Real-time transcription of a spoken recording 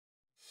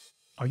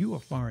Are you a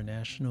foreign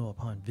national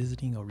upon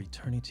visiting or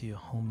returning to your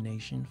home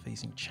nation,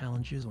 facing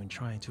challenges when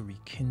trying to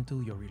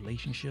rekindle your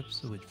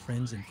relationships with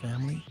friends and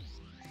family?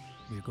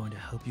 We're going to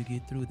help you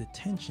get through the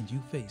tensions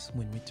you face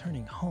when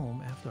returning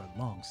home after a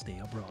long stay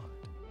abroad.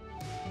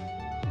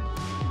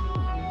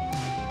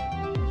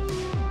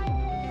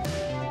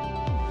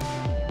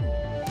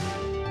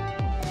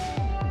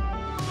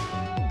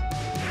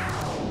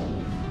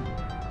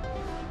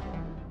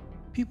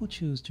 People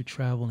choose to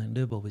travel and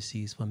live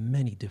overseas for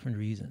many different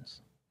reasons.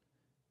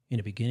 In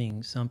the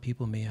beginning, some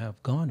people may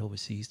have gone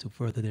overseas to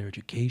further their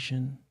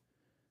education,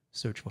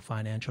 search for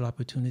financial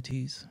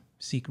opportunities,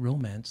 seek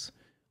romance,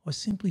 or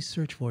simply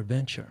search for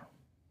adventure.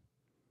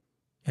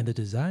 And the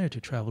desire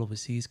to travel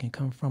overseas can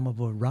come from a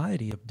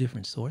variety of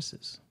different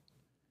sources.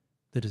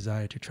 The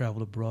desire to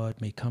travel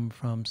abroad may come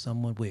from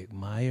someone we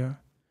admire,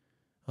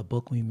 a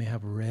book we may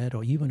have read,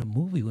 or even a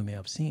movie we may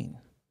have seen.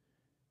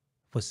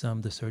 For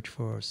some, the search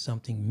for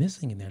something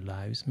missing in their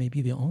lives may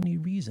be the only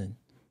reason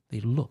they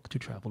look to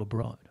travel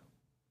abroad.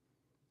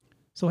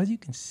 So as you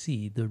can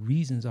see, the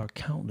reasons are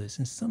countless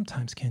and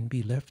sometimes can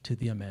be left to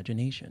the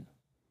imagination.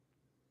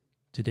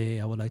 Today,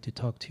 I would like to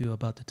talk to you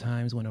about the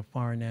times when a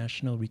foreign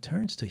national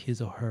returns to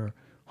his or her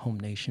home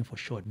nation for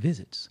short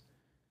visits,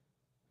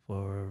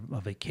 for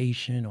a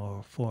vacation,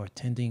 or for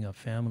attending a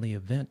family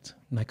event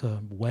like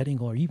a wedding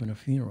or even a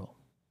funeral.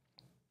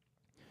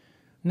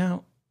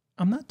 Now,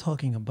 I'm not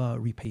talking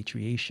about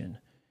repatriation,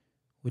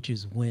 which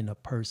is when a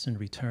person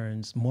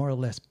returns more or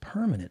less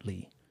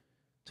permanently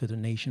to the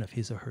nation of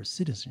his or her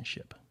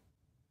citizenship.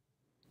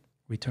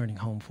 Returning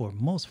home for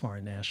most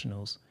foreign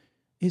nationals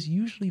is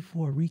usually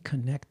for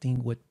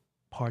reconnecting with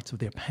parts of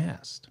their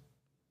past.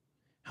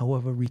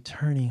 However,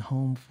 returning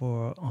home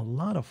for a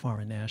lot of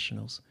foreign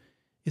nationals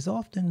is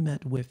often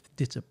met with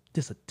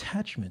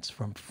disattachments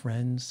from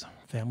friends,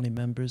 family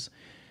members,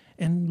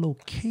 and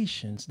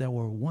locations that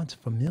were once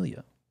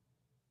familiar.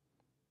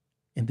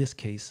 In this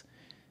case,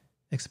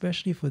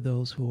 especially for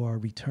those who are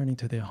returning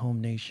to their home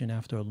nation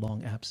after a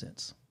long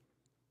absence,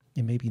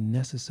 it may be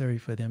necessary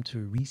for them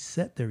to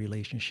reset their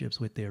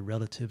relationships with their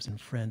relatives and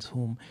friends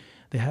whom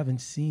they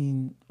haven't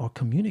seen or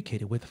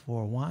communicated with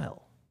for a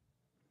while.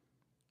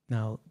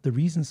 Now, the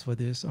reasons for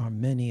this are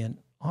many and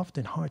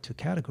often hard to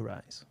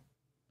categorize.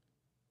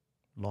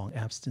 Long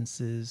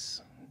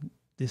absences,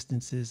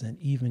 distances, and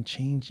even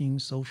changing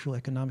social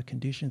economic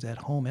conditions at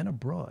home and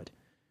abroad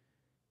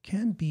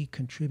can be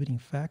contributing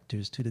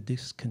factors to the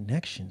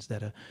disconnections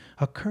that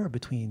occur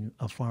between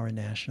a foreign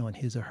national and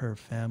his or her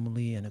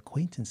family and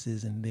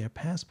acquaintances in their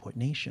passport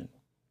nation.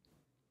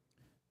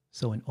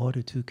 So in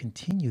order to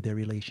continue their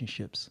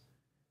relationships,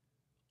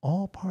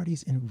 all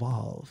parties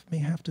involved may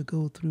have to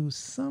go through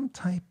some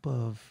type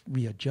of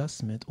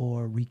readjustment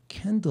or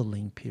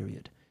rekindling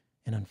period.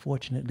 And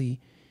unfortunately,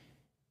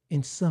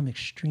 in some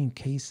extreme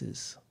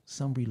cases,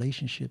 some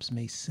relationships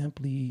may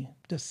simply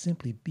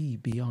be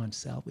beyond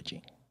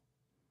salvaging.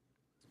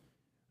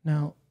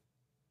 Now,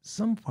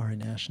 some foreign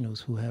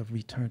nationals who have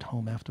returned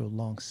home after a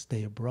long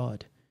stay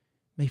abroad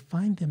may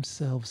find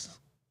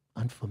themselves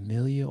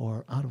unfamiliar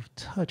or out of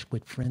touch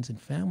with friends and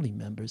family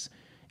members,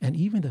 and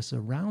even the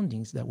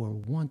surroundings that were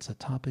once a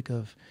topic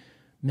of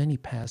many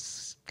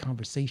past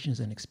conversations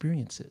and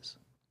experiences.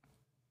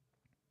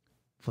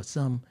 For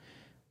some,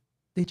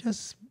 they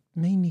just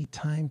may need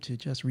time to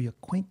just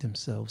reacquaint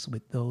themselves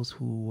with those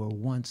who were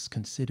once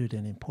considered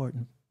an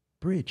important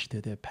bridge to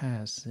their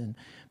past and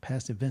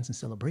past events and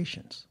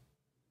celebrations.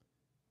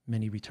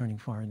 Many returning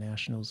foreign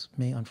nationals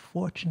may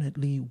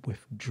unfortunately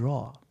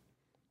withdraw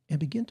and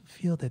begin to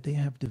feel that they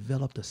have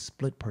developed a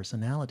split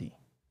personality.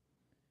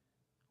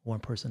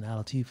 One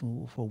personality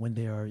for when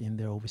they are in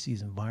their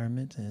overseas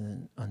environment,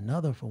 and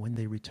another for when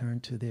they return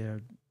to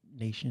their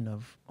nation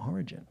of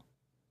origin.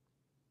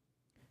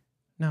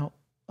 Now,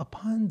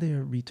 upon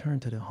their return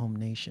to their home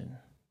nation,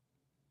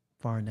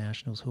 foreign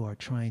nationals who are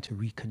trying to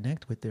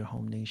reconnect with their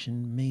home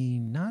nation may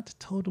not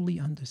totally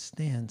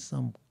understand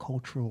some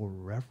cultural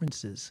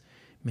references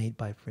made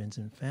by friends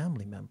and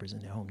family members in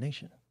their home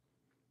nation.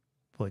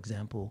 For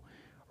example,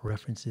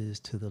 references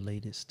to the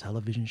latest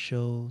television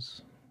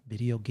shows,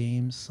 video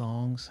games,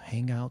 songs,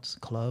 hangouts,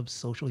 clubs,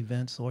 social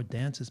events, or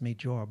dances may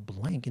draw a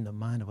blank in the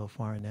mind of a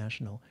foreign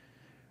national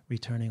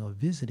returning or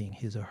visiting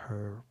his or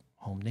her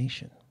home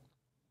nation.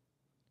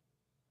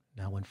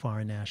 Now, when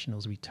foreign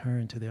nationals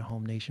return to their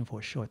home nation for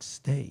a short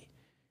stay,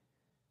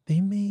 they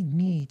may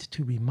need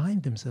to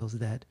remind themselves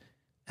that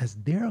as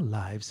their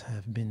lives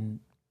have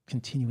been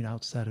continuing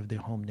outside of their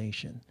home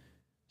nation,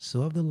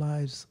 so have the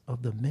lives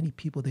of the many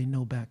people they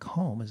know back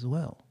home as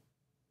well.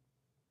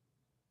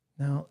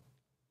 Now,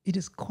 it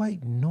is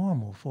quite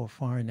normal for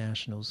foreign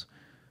nationals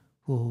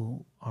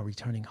who are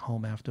returning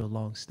home after a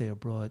long stay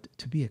abroad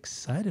to be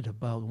excited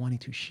about wanting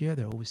to share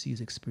their overseas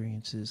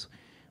experiences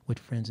with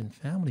friends and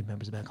family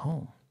members back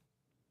home.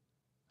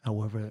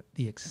 However,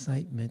 the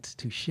excitement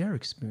to share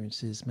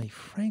experiences may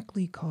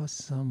frankly cause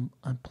some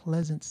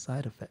unpleasant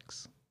side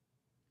effects.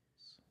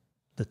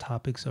 The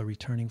topics a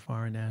returning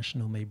foreign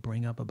national may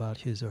bring up about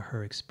his or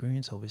her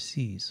experience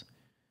overseas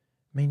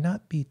may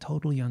not be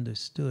totally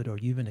understood or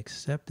even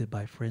accepted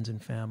by friends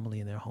and family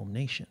in their home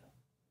nation,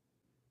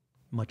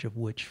 much of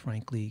which,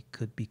 frankly,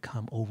 could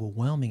become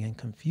overwhelming and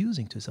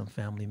confusing to some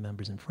family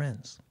members and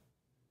friends.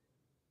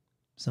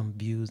 Some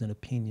views and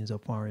opinions a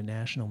foreign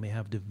national may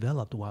have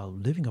developed while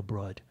living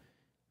abroad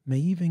may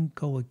even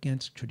go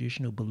against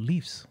traditional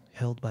beliefs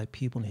held by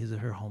people in his or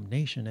her home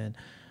nation, and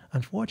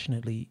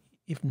unfortunately,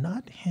 if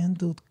not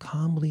handled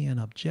calmly and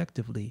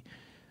objectively,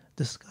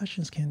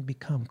 discussions can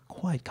become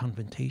quite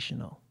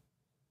confrontational.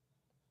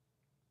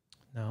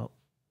 Now,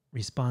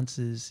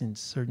 responses in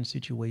certain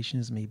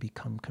situations may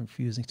become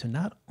confusing to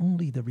not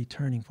only the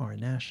returning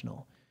foreign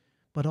national,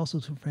 but also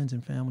to friends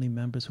and family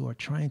members who are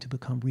trying to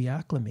become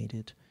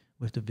reacclimated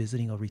with the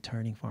visiting or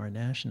returning foreign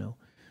national,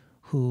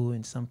 who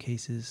in some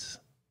cases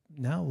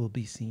now will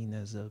be seen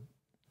as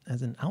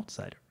an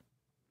outsider.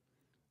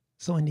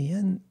 So in the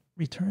end,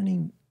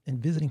 returning and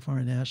visiting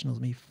foreign nationals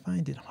may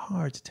find it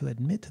hard to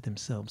admit to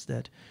themselves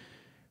that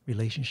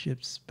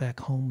relationships back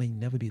home may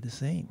never be the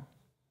same.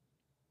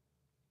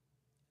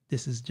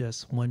 This is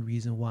just one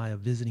reason why a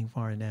visiting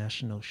foreign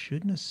national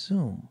shouldn't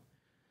assume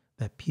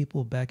that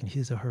people back in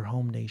his or her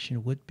home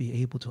nation would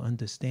be able to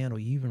understand or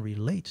even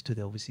relate to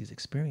the overseas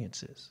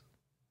experiences.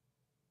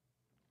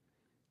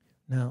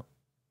 Now,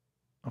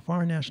 a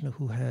foreign national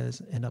who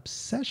has an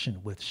obsession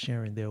with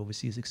sharing their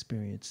overseas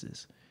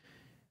experiences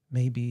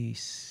may be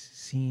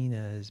seen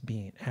as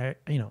being,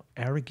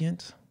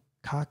 arrogant,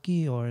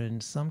 cocky, or in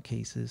some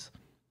cases,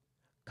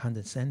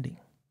 condescending.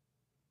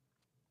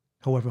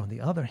 However, on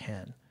the other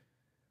hand,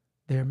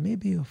 there may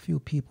be a few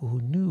people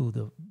who knew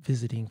the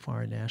visiting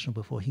foreign national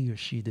before he or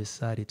she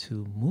decided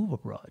to move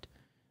abroad,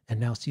 and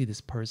now see this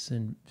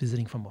person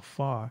visiting from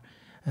afar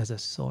as a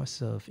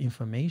source of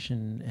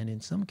information and, in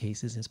some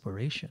cases,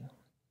 inspiration.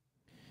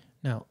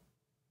 Now,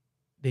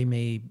 they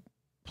may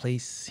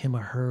place him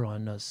or her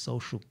on a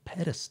social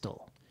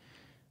pedestal,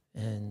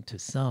 and to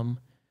some,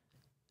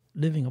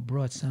 living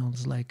abroad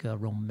sounds like a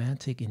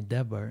romantic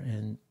endeavor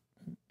and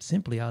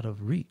simply out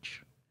of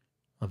reach.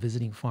 A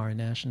visiting foreign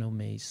national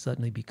may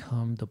suddenly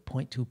become the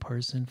point-to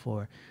person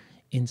for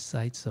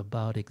insights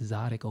about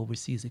exotic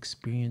overseas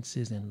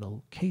experiences and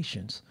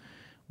locations,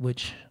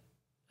 which,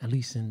 at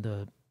least in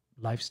the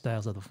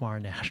lifestyles of the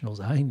foreign nationals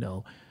I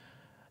know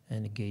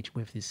and engage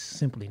with, is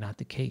simply not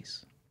the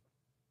case.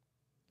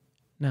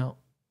 Now,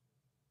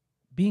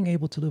 being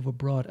able to live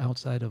abroad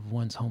outside of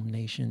one's home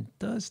nation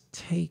does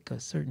take a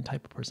certain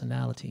type of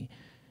personality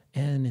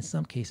and, in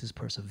some cases,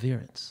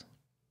 perseverance.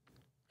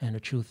 And the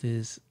truth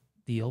is,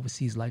 the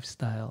overseas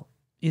lifestyle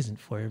isn't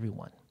for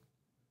everyone.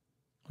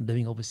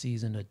 Living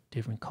overseas in a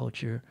different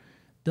culture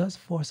does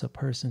force a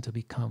person to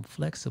become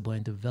flexible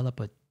and develop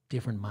a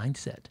different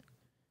mindset.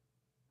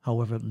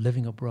 However,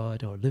 living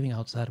abroad or living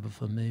outside of a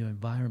familiar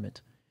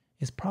environment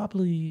is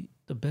probably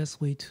the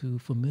best way to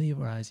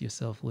familiarize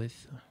yourself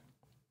with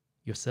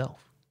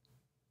yourself.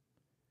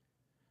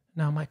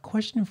 Now, my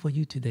question for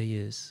you today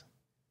is,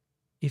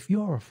 if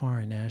you are a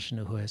foreign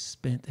national who has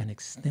spent an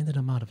extended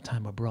amount of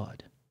time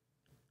abroad,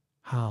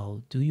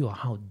 how do you or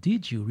how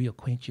did you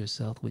reacquaint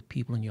yourself with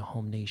people in your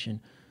home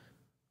nation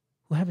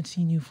who haven't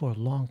seen you for a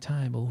long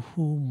time or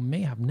who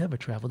may have never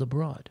traveled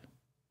abroad?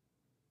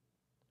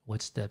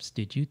 What steps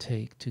did you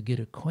take to get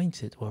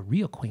acquainted or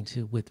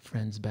reacquainted with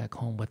friends back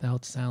home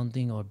without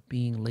sounding or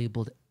being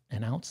labeled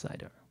an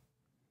outsider?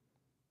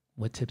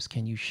 What tips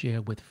can you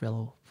share with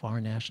fellow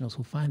foreign nationals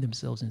who find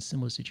themselves in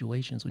similar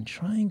situations when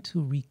trying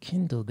to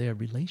rekindle their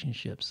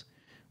relationships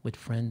with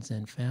friends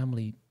and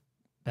family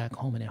back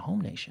home in their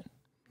home nation?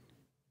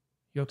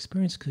 Your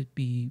experience could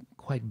be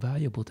quite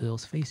valuable to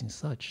those facing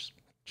such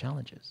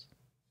challenges.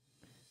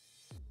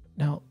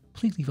 Now,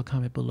 please leave a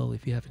comment below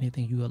if you have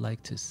anything you would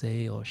like to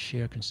say or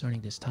share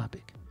concerning this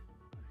topic.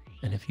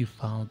 And if you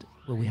found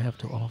what we have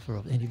to offer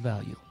of any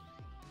value,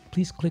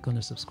 please click on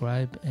the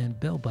subscribe and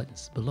bell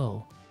buttons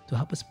below to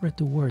help us spread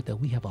the word that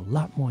we have a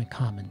lot more in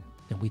common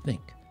than we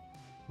think.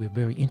 We're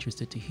very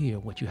interested to hear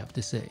what you have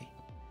to say.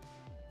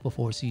 For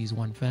 4C's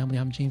One Family,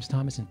 I'm James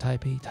Thomas in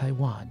Taipei,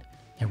 Taiwan,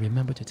 and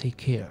remember to take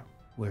care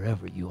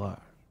wherever you are.